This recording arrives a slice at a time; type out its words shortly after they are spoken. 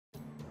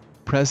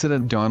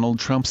President Donald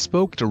Trump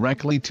spoke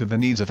directly to the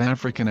needs of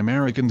African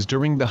Americans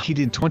during the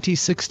heated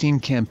 2016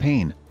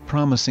 campaign,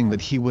 promising that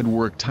he would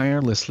work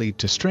tirelessly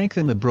to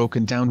strengthen the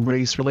broken-down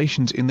race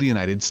relations in the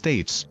United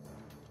States.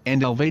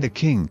 And Alveda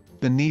King,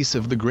 the niece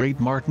of the great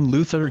Martin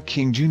Luther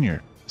King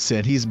Jr.,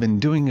 said he's been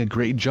doing a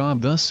great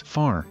job thus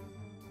far.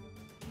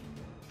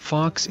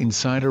 Fox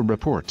Insider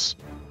reports.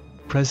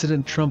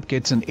 President Trump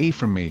gets an A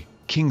from me,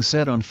 King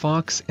said on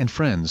Fox and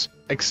Friends,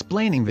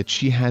 explaining that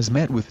she has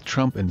met with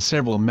Trump and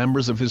several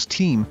members of his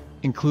team,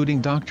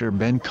 including Dr.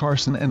 Ben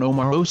Carson and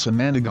Omarosa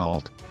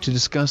Manigault, to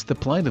discuss the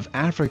plight of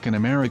African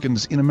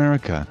Americans in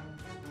America.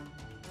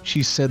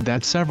 She said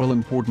that several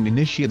important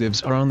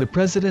initiatives are on the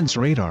president's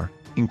radar,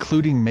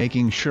 including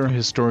making sure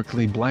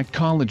historically black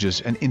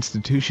colleges and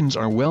institutions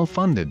are well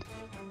funded.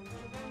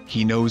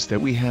 He knows that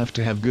we have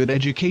to have good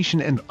education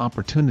and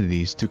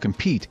opportunities to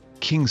compete,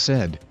 King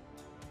said.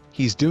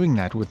 He's doing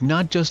that with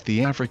not just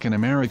the African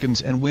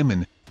Americans and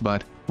women,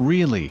 but,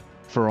 really,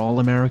 for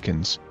all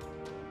Americans.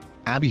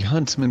 Abby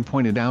Huntsman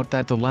pointed out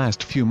that the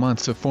last few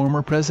months of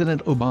former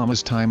President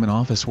Obama's time in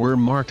office were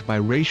marked by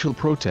racial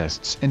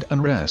protests and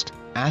unrest,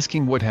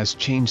 asking what has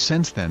changed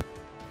since then.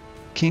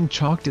 King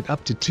chalked it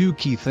up to two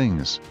key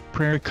things: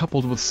 prayer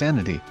coupled with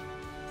sanity.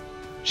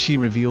 She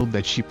revealed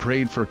that she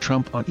prayed for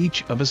Trump on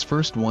each of his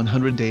first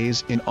 100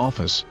 days in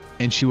office,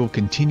 and she will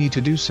continue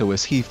to do so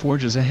as he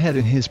forges ahead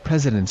in his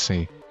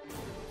presidency.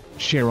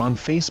 Share on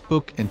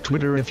Facebook and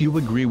Twitter if you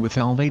agree with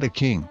Alveda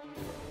King.